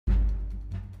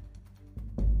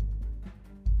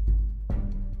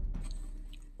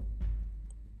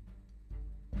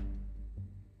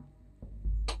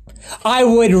I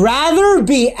would rather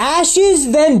be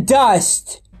ashes than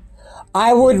dust.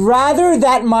 I would rather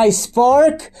that my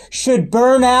spark should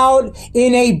burn out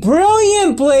in a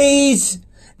brilliant blaze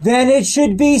than it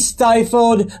should be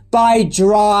stifled by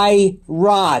dry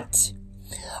rot.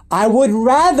 I would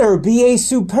rather be a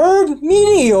superb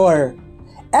meteor,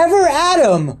 ever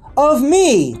atom of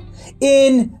me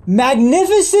in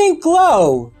magnificent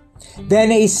glow,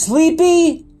 than a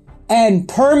sleepy and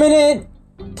permanent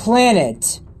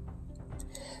planet.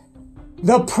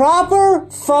 The proper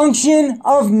function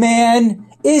of man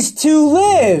is to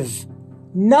live,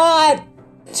 not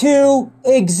to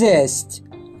exist.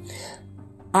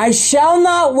 I shall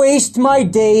not waste my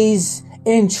days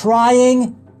in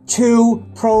trying to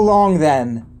prolong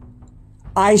them.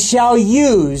 I shall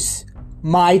use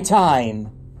my time.